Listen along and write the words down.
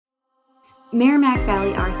Meramec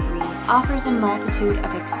Valley R3 offers a multitude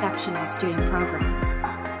of exceptional student programs.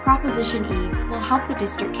 Proposition E will help the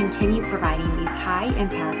district continue providing these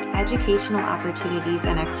high-impact educational opportunities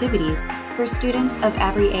and activities for students of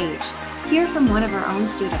every age. Hear from one of our own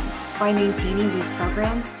students why maintaining these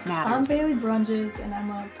programs matters. I'm Bailey Brunges, and I'm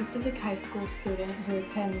a Pacific High School student who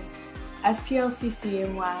attends STLCC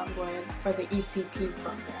in Wildwood for the ECP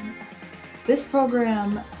program. This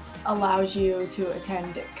program allows you to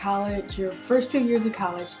attend college, your first 2 years of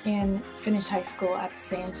college, and finish high school at the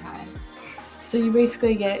same time. So you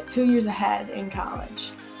basically get 2 years ahead in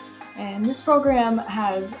college. And this program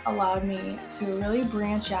has allowed me to really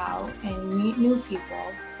branch out and meet new people.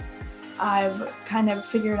 I've kind of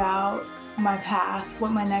figured out my path,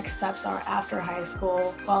 what my next steps are after high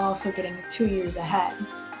school, while also getting 2 years ahead.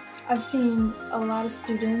 I've seen a lot of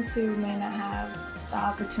students who may not have the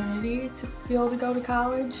opportunity to be able to go to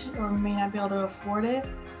college or may not be able to afford it.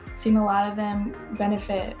 I've seen a lot of them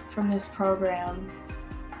benefit from this program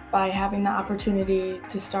by having the opportunity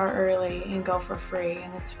to start early and go for free,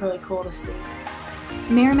 and it's really cool to see.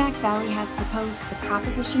 Meramec Valley has proposed the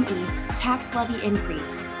Proposition E tax levy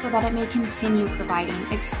increase so that it may continue providing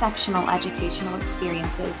exceptional educational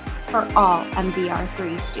experiences for all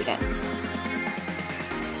MVR-III students.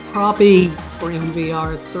 Prop E for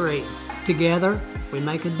MVR-III. Together, we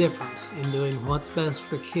make a difference in doing what's best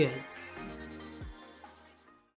for kids.